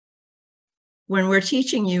when we're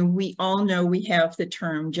teaching you, we all know we have the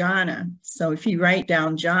term jhana. So if you write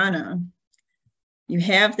down jhana, you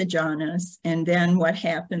have the jhanas, and then what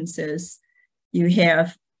happens is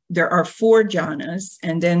there are 4 jhanas,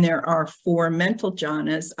 and then there are 4 mental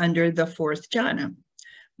jhanas under the 4th jhana.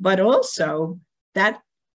 But also that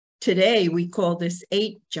today we call this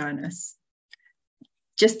 8 jhanas,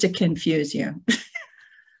 just to confuse you.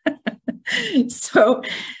 So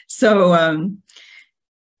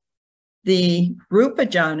the Rupa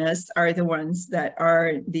jhanas are the ones that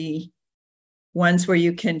are the ones where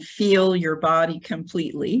you can feel your body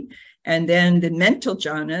completely. And then the mental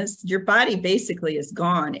jhanas, your body basically is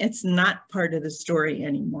gone. It's not part of the story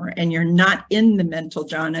anymore. And you're not in the mental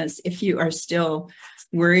jhanas if you are still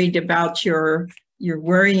worried about you're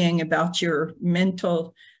worrying about your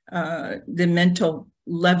mental, the mental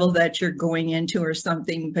level that you're going into or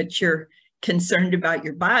something, but you're concerned about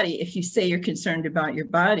your body. If you say you're concerned about your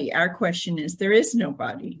body, our question is, there is no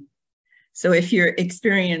body. So if you're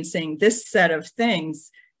experiencing this set of things,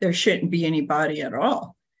 there shouldn't be any body at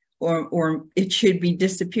all, or it should be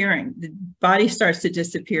disappearing. The body starts to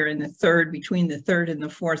disappear in between the 3rd and the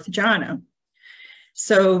 4th jhana.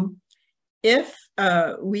 So if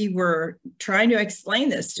we were trying to explain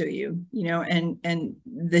this to you, and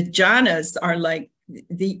the jhanas are like,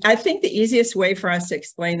 I think the easiest way for us to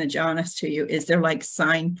explain the jhanas to you is they're like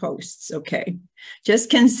signposts, okay? Just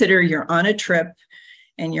consider you're on a trip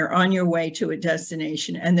and you're on your way to a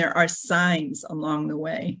destination, and there are signs along the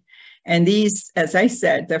way. And these, as I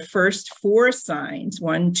said, the first 4 signs,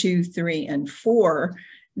 1, 2, 3, and 4,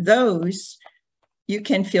 those you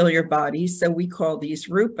can feel your body. So we call these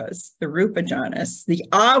rupas, the Rupa jhanas. The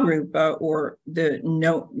arupa, or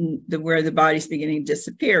where the body's beginning to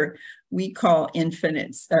disappear, we call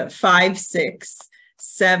infinites. 5, 6,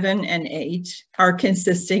 7, and 8 are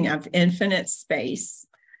consisting of infinite space,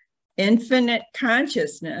 infinite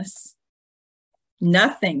consciousness,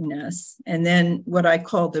 nothingness, and then what I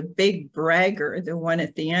call the big bragger, the one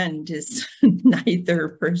at the end, is neither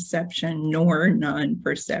perception nor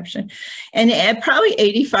non-perception. And probably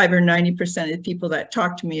 85 or 90% of the people that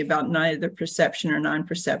talk to me about neither perception or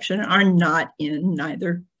non-perception are not in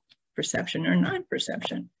neither perception or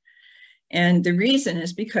non-perception. And the reason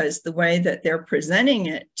is because the way that they're presenting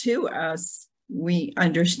it to us, we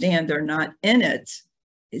understand they're not in it,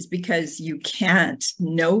 is because you can't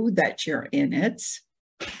know that you're in it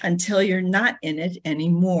until you're not in it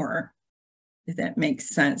anymore. If that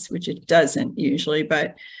makes sense, which it doesn't usually.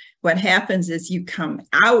 But what happens is you come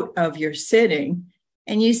out of your sitting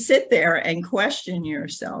and you sit there and question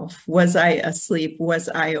yourself. Was I asleep? Was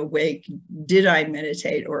I awake? Did I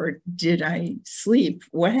meditate or did I sleep?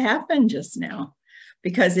 What happened just now?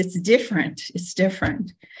 Because it's different. It's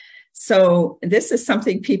different. So this is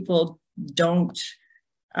something people don't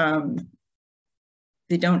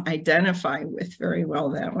they don't identify with very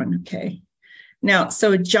well, that one. Okay. Now,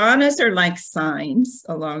 so jhanas are like signs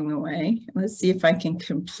along the way. Let's see if I can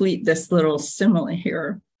complete this little simile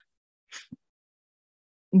here.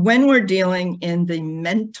 When we're dealing in the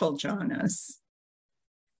mental jhanas,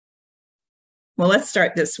 well, let's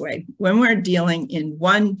start this way. When we're dealing in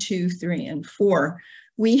 1, 2, 3, and 4,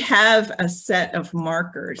 we have a set of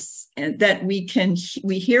markers and that we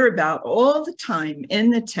hear about all the time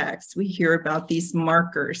in the text. We hear about these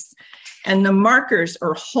markers, and the markers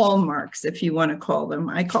are hallmarks, if you want to call them.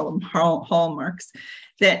 I call them hallmarks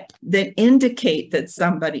that indicate that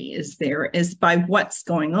somebody is there, is by what's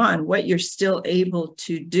going on, what you're still able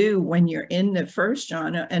to do when you're in the 1st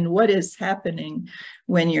jhana, and what is happening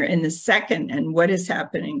when you're in the 2nd, and what is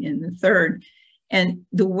happening in the 3rd. And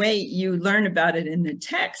the way you learn about it in the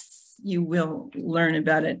texts, you will learn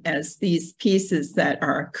about it as these pieces that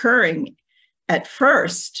are occurring at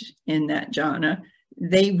first in that jhana.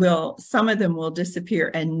 Some of them will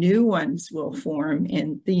disappear and new ones will form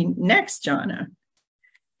in the next jhana.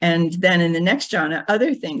 And then in the next jhana,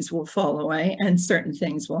 other things will fall away and certain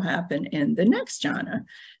things will happen in the next jhana.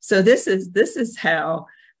 So this is how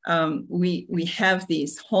we have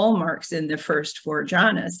these hallmarks in the first 4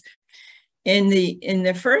 jhanas. In the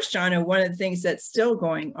 1st jhana, one of the things that's still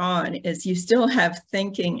going on is you still have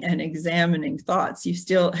thinking and examining thoughts. You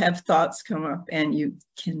still have thoughts come up and you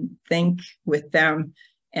can think with them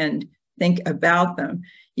and think about them.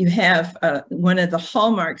 You have one of the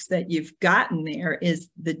hallmarks that you've gotten there is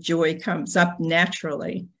the joy comes up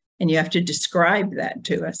naturally, and you have to describe that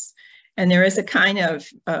to us. And there is a kind of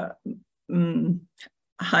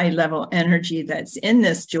high-level energy that's in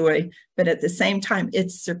this joy, but at the same time,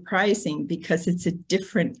 it's surprising because it's a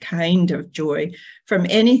different kind of joy from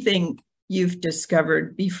anything you've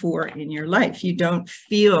discovered before in your life. You don't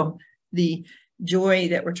feel the joy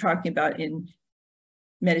that we're talking about in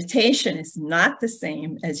meditation is not the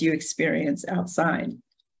same as you experience outside.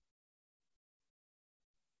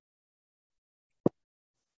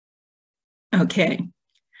 Okay.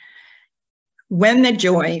 When the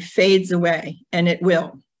joy fades away, and it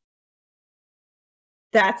will,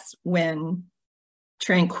 that's when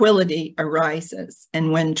tranquility arises.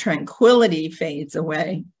 And when tranquility fades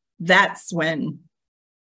away, that's when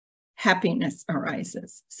happiness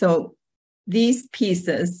arises. So these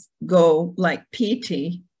pieces go like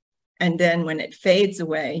piti, and then when it fades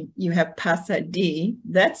away, you have passaddhi,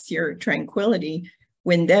 that's your tranquility.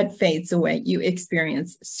 When that fades away, you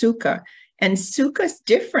experience sukha. And sukha is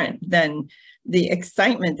different than the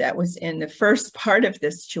excitement that was in the first part of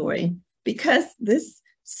this joy, because this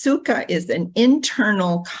sukha is an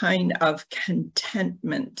internal kind of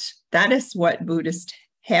contentment. That is what Buddhist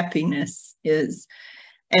happiness is.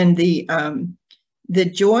 And the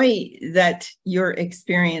joy that you're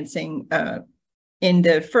experiencing in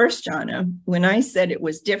the first jhana, when I said it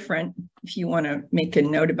was different, if you want to make a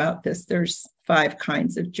note about this, there's 5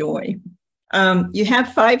 kinds of joy. You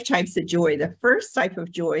have 5 types of joy. The first type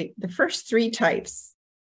of joy, the first 3 types,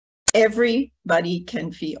 everybody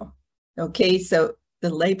can feel. Okay, so the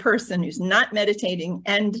layperson who's not meditating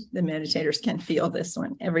and the meditators can feel this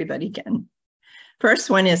one. Everybody can. First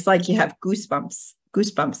one is like you have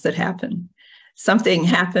goosebumps that happen. Something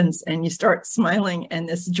happens and you start smiling and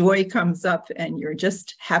this joy comes up and you're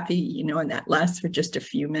just happy, you know, and that lasts for just a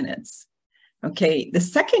few minutes. Okay, the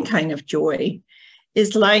second kind of joy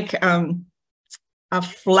is like a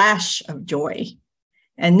flash of joy.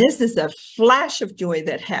 And this is a flash of joy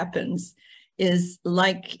that happens, is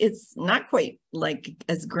like, it's not quite like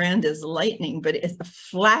as grand as lightning, but it's a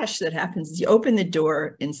flash that happens. You open the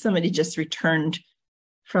door and somebody just returned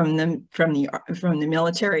from the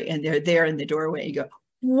military and they're there in the doorway. You go,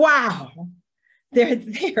 wow, they're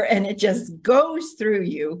there. And it just goes through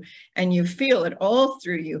you and you feel it all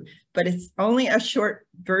through you, but it's only a short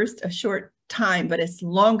burst, a short time, but it's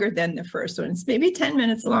longer than the first one. It's maybe 10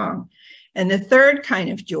 minutes long. And the third kind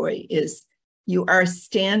of joy is you are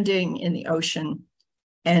standing in the ocean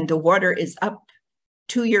and the water is up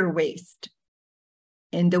to your waist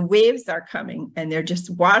and the waves are coming and they're just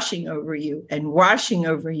washing over you and washing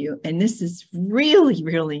over you. And this is really,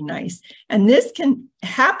 really nice. And this can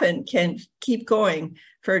happen, can keep going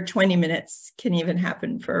for 20 minutes, can even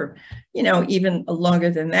happen for, you know, even longer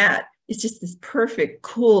than that. It's just this perfect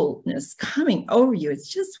coolness coming over you. It's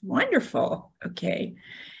just wonderful. Okay.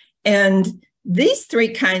 And these 3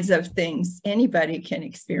 kinds of things anybody can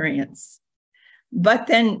experience. But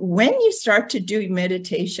then when you start to do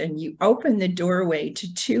meditation, you open the doorway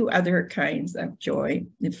to 2 other kinds of joy.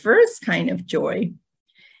 The first kind of joy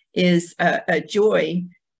is a joy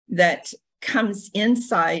that comes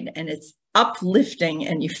inside and it's uplifting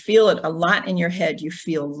and you feel it a lot in your head. You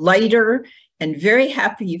feel lighter and very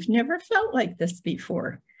happy. You've never felt like this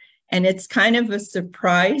before. And it's kind of a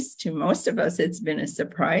surprise to most of us. It's been a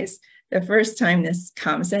surprise the first time this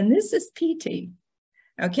comes. And this is piti.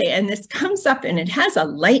 Okay, and this comes up and it has a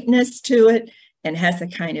lightness to it and has a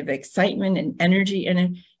kind of excitement and energy in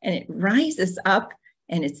it. And it rises up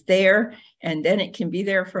and it's there. And then it can be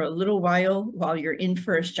there for a little while you're in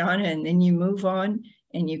first jhana. And then you move on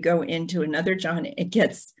and you go into another jhana. It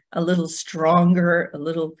gets a little stronger, a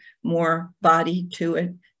little more body to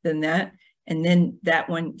it than that. And then that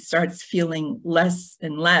one starts feeling less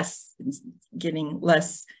and less, getting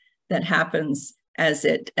less that happens as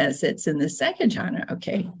it's in the second jhana.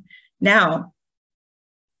 Okay. Now,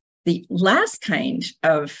 the last kind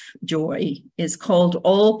of joy is called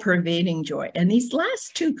all-pervading joy. And these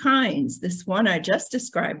last 2 kinds, this one I just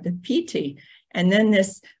described, the piti, and then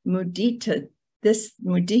this mudita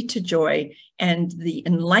joy and the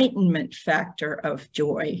enlightenment factor of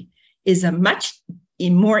joy is a much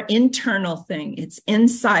more internal thing. It's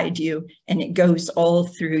inside you and it goes all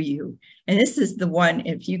through you. And this is the one,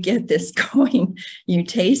 if you get this going, you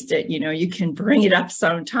taste it, you know, you can bring it up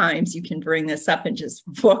sometimes. You can bring this up and just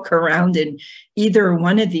walk around in either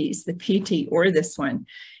one of these, the piti or this one.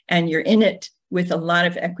 And you're in it with a lot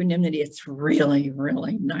of equanimity. It's really,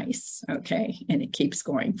 really nice. Okay. And it keeps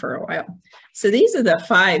going for a while. So these are the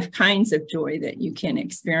 5 kinds of joy that you can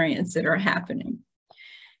experience that are happening.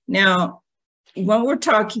 Now, what we're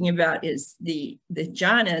talking about is the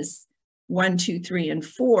jhanas 1, 2, 3, and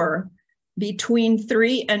 4. Between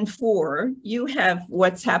 3 and 4, you have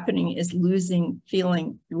what's happening is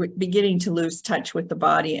beginning to lose touch with the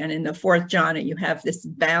body. And in the 4th jhana, you have this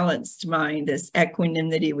balanced mind, this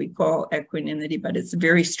equanimity, we call equanimity, but it's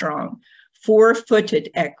very strong.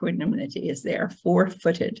 4-footed equanimity is there,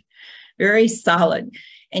 4-footed, very solid.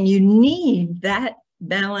 And you need that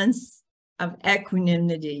balance of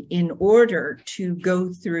equanimity in order to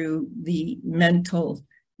go through the mental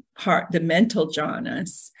part, the mental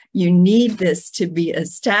jhanas. You need this to be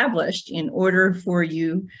established in order for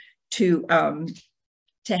you to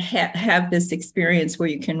have this experience where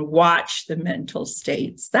you can watch the mental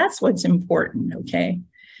states. That's what's important, okay?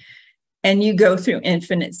 And you go through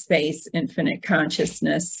infinite space, infinite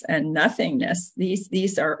consciousness, and nothingness.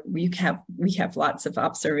 These are, we have lots of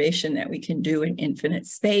observation that we can do in infinite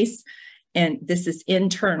space. And this is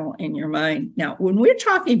internal in your mind. Now, when we're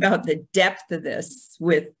talking about the depth of this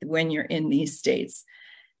when you're in these states,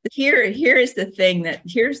 here's the thing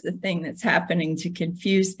that's happening to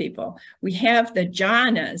confuse people. We have the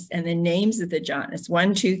jhanas and the names of the jhanas,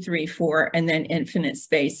 1, 2, 3, 4, and then infinite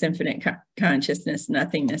space, infinite consciousness,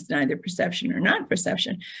 nothingness, neither perception or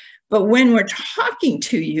non-perception. But when we're talking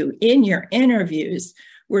to you in your interviews,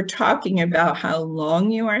 we're talking about how long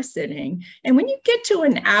you are sitting. And when you get to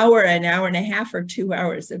an hour and a half, or 2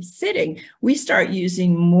 hours of sitting, we start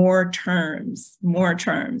using more terms,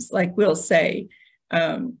 like we'll say,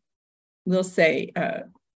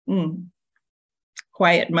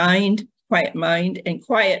 quiet mind, and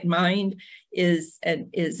quiet mind is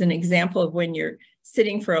an example of when you're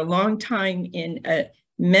sitting for a long time in a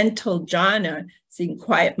mental jhana, seeing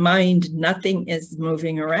quiet mind, nothing is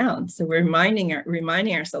moving around. So we're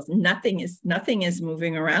reminding ourselves, nothing is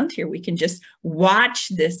moving around here. We can just watch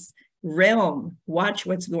this realm, watch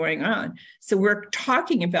what's going on. So we're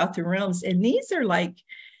talking about the realms, and these are like,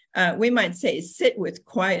 we might say, sit with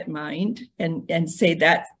quiet mind, and say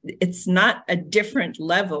that it's not a different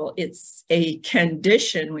level, it's a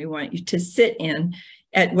condition we want you to sit in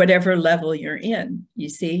at whatever level you're in, you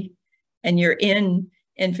see? And you're in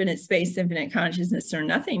infinite space, infinite consciousness, or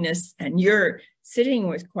nothingness, and you're sitting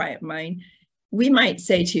with quiet mind. We might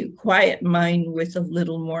say to you, quiet mind with a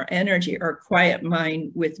little more energy, or quiet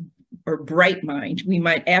mind or bright mind. We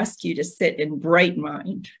might ask you to sit in bright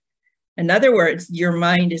mind. In other words, your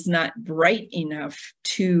mind is not bright enough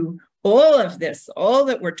to all of this, all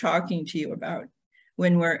that we're talking to you about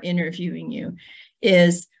when we're interviewing you,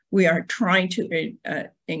 is we are trying to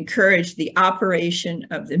encourage the operation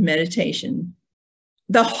of the meditation.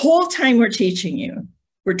 The whole time we're teaching you,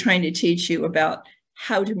 we're trying to teach you about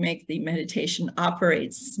how to make the meditation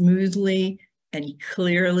operate smoothly and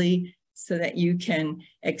clearly, so that you can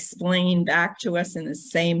explain back to us in the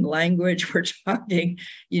same language we're talking,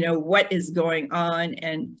 what is going on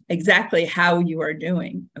and exactly how you are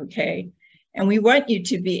doing, okay? And we want you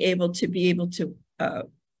to be able to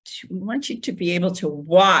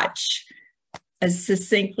watch as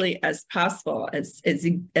succinctly as possible, as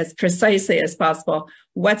precisely as possible,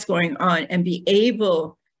 what's going on, and be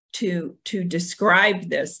able to describe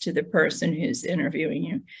this to the person who's interviewing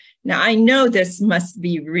you. Now, I know this must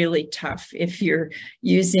be really tough if you're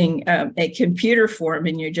using a computer form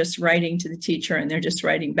and you're just writing to the teacher and they're just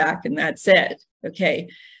writing back and that's it, okay?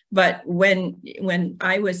 But when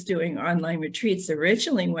I was doing online retreats,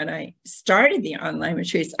 originally when I started the online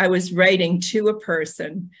retreats, I was writing to a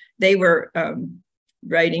person. They were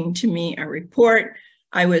writing to me a report.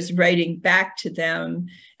 I was writing back to them.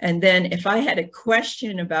 And then if I had a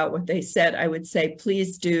question about what they said, I would say,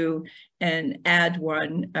 please do, and add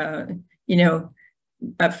one, your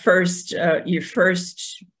first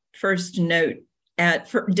note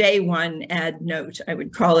for day one, add note. I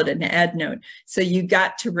would call it an add note. So you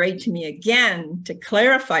got to write to me again to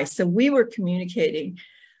clarify. So we were communicating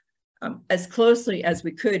as closely as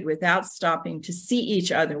we could without stopping to see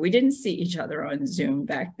each other. We didn't see each other on Zoom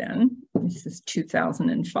back then. This is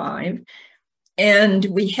 2005. And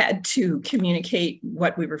we had to communicate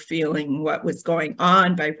what we were feeling, what was going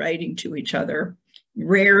on, by writing to each other.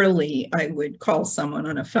 Rarely I would call someone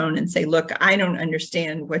on a phone and say, look, I don't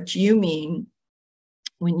understand what you mean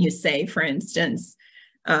when you say, for instance,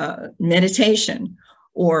 meditation,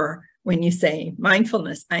 or when you say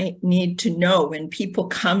mindfulness. I need to know, when people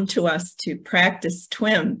come to us to practice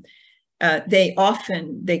TWIM, they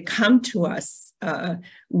come to us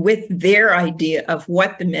with their idea of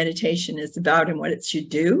what the meditation is about and what it should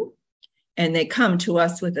do. And they come to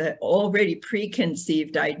us with an already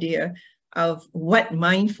preconceived idea of what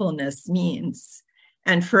mindfulness means.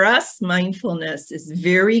 And for us, mindfulness is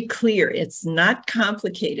very clear. It's not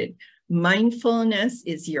complicated. Mindfulness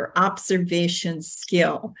is your observation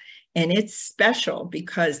skill. And it's special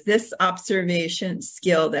because this observation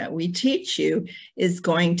skill that we teach you is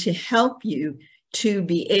going to help you to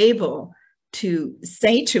be able to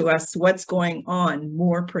say to us what's going on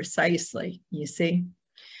more precisely, you see?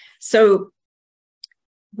 So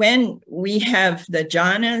when we have the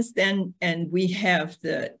jhanas, then, and we have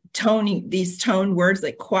the toning, these tone words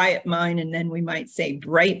like quiet mind, and then we might say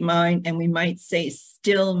bright mind, and we might say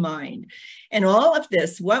still mind. And all of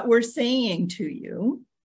this, what we're saying to you,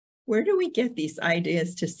 where do we get these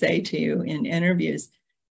ideas to say to you in interviews?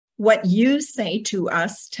 What you say to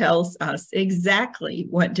us tells us exactly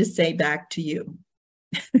what to say back to you.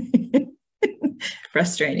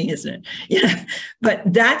 Frustrating, isn't it? Yeah, but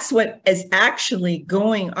that's what is actually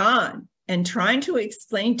going on. And trying to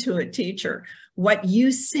explain to a teacher what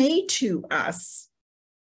you say to us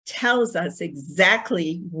tells us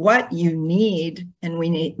exactly what you need, and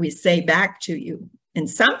we say back to you. And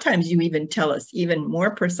sometimes you even tell us even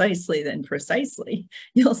more precisely than precisely.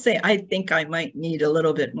 You'll say, I think I might need a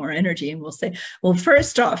little bit more energy. And we'll say, well,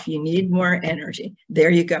 first off, you need more energy. There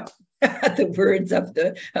you go. The words of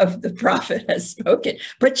the prophet has spoken.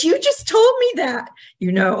 But you just told me that,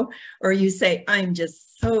 you know, or you say, I'm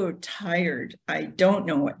just so tired. I don't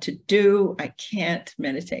know what to do. I can't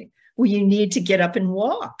meditate. Well, you need to get up and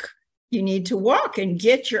walk. You need to walk and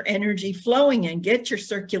get your energy flowing and get your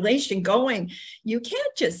circulation going. You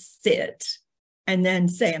can't just sit and then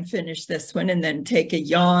say, I'm finished this one, and then take a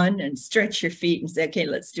yawn and stretch your feet and say, okay,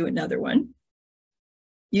 let's do another one.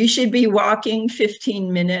 You should be walking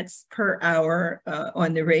 15 minutes per hour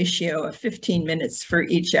on the ratio of 15 minutes for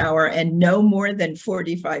each hour, and no more than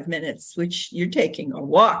 45 minutes, which you're taking a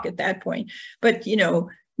walk at that point. But, you know,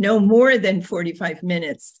 no more than 45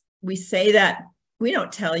 minutes. We say that. We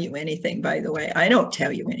don't tell you anything, by the way. I don't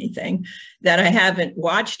tell you anything that I haven't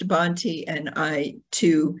watched Bhante and I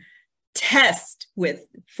to test with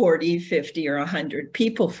 40, 50, or 100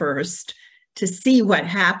 people first to see what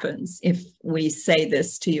happens if we say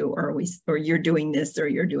this to you, or you're doing this, or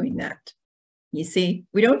you're doing that. You see,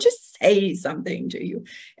 we don't just say something to you.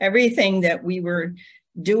 Everything that we were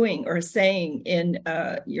doing or saying in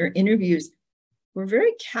your interviews were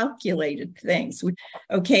very calculated things.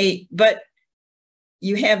 Okay, but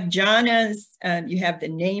you have jhanas, you have the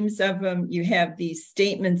names of them, you have these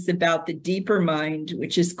statements about the deeper mind,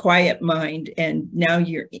 which is quiet mind, and now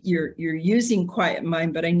you're using quiet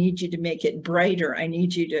mind, but I need you to make it brighter. I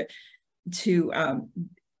need you to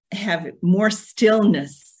have more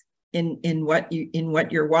stillness in what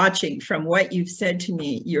you're watching. From what you've said to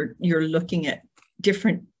me, you're looking at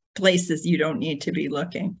different places you don't need to be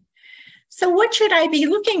looking. So what should I be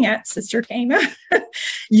looking at, Sister Khema?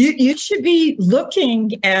 You should be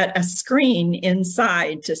looking at a screen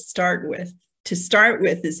inside to start with. To start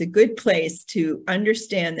with is a good place to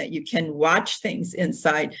understand that you can watch things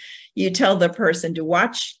inside. You tell the person to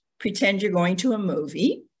watch, pretend you're going to a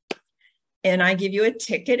movie, and I give you a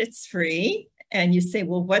ticket, it's free. And you say,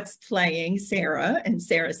 well, what's playing, Sarah? And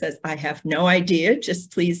Sarah says, I have no idea.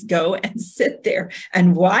 Just please go and sit there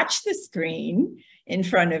and watch the screen in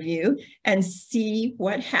front of you and see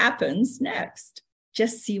what happens next.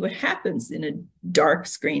 Just see what happens in a dark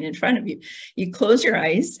screen in front of you. You close your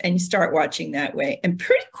eyes and you start watching that way. And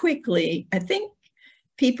pretty quickly, I think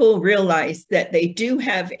people realize that they do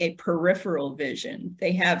have a peripheral vision.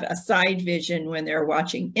 They have a side vision when they're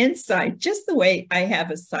watching inside, just the way I have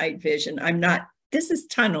a side vision. This is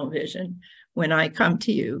tunnel vision when I come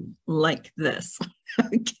to you like this.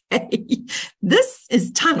 Okay, this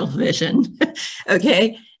is tunnel vision.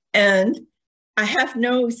 Okay, and I have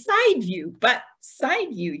no side view, but side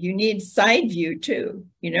view, you need side view too,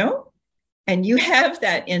 you know? And you have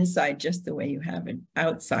that inside just the way you have it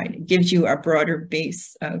outside. It gives you a broader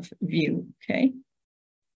base of view, okay?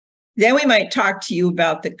 Then we might talk to you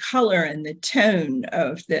about the color and the tone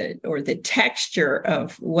of the texture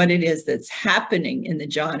of what it is that's happening in the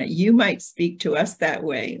jhana. You might speak to us that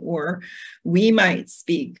way, or we might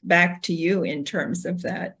speak back to you in terms of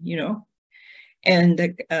that, you know?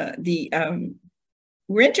 And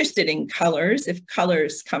we're interested in colors. If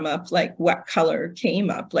colors come up, like what color came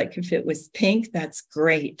up, like if it was pink, that's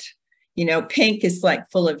great. You know, pink is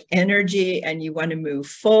like full of energy and you want to move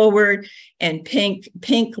forward, and pink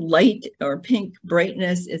light or pink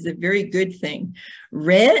brightness is a very good thing.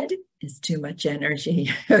 Red is too much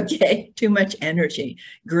energy. Okay, too much energy.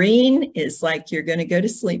 Green is like you're going to go to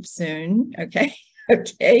sleep soon. Okay.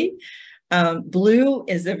 Okay. Blue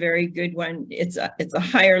is a very good one. It's a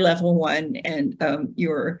higher level one, and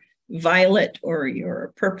your violet or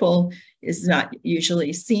your purple is not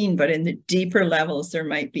usually seen, but in the deeper levels there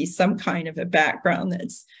might be some kind of a background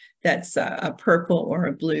that's a purple or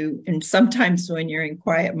a blue. And sometimes when you're in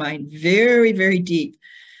quiet mind, very, very deep,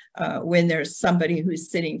 when there's somebody who's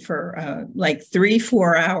sitting for like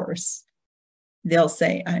 3-4 hours, they'll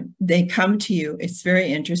say, they come to you. It's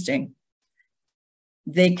very interesting.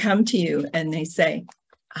 They come to you and they say,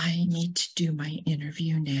 I need to do my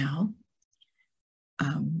interview now.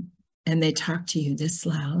 And they talk to you this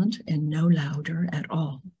loud and no louder at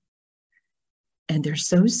all. And they're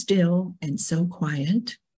so still and so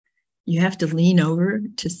quiet. You have to lean over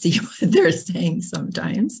to see what they're saying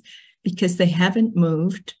sometimes because they haven't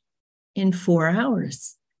moved in 4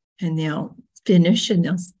 hours. And they'll finish and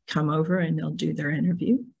they'll come over and they'll do their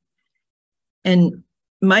interview. And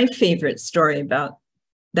my favorite story about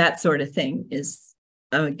that sort of thing is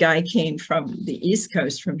a guy came from the East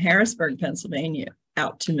Coast, from Harrisburg, Pennsylvania,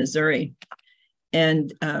 out to Missouri.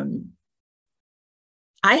 And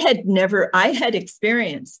I had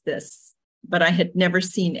experienced this, but I had never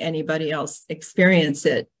seen anybody else experience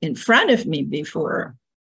it in front of me before.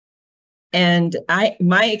 And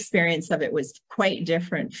my experience of it was quite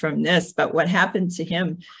different from this. But what happened to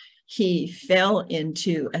him, he fell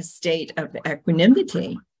into a state of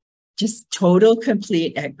equanimity, just total,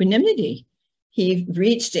 complete equanimity. He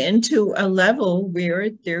reached into a level where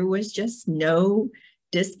there was just no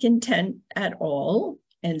discontent at all.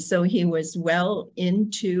 And so he was well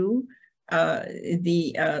into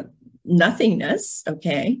the nothingness,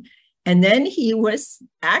 okay? And then he was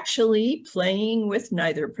actually playing with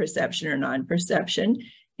neither perception or non-perception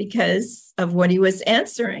because of what he was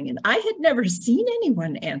answering. And I had never seen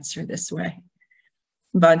anyone answer this way.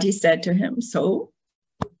 Bhante said to him, "So,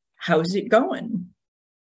 how's it going?"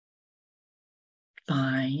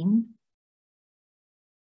 "Fine."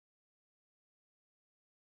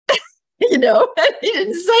 You know, he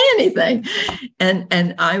didn't say anything.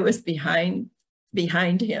 And I was behind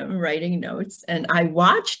him writing notes, and I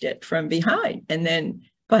watched it from behind. And then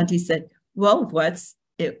Bhante said, "Well,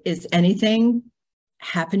 is anything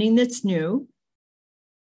happening that's new?"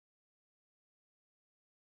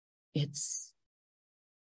 "It's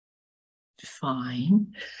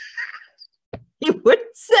fine." He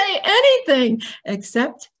wouldn't say anything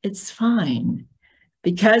except "it's fine,"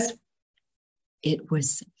 because it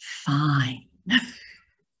was fine.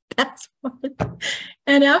 That's what.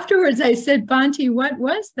 And afterwards I said, "Bhante, what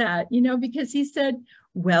was that?" You know, because he said,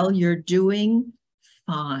 "Well, you're doing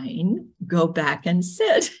fine. Go back and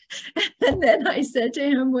sit." And then I said to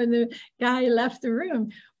him when the guy left the room,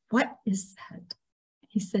 "What is that?"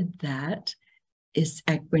 He said, "That is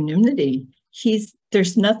equanimity.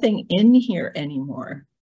 There's nothing in here anymore.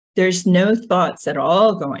 There's no thoughts at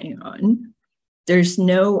all going on. There's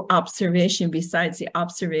no observation besides the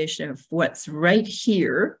observation of what's right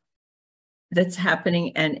here that's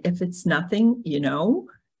happening. And if it's nothing, you know,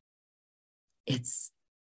 it's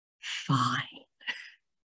fine."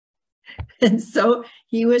 And so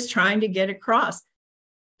he was trying to get across.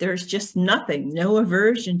 There's just nothing, no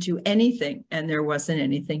aversion to anything, and there wasn't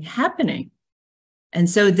anything happening. And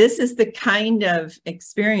so this is the kind of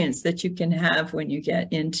experience that you can have when you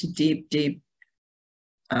get into deep, deep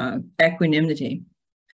equanimity.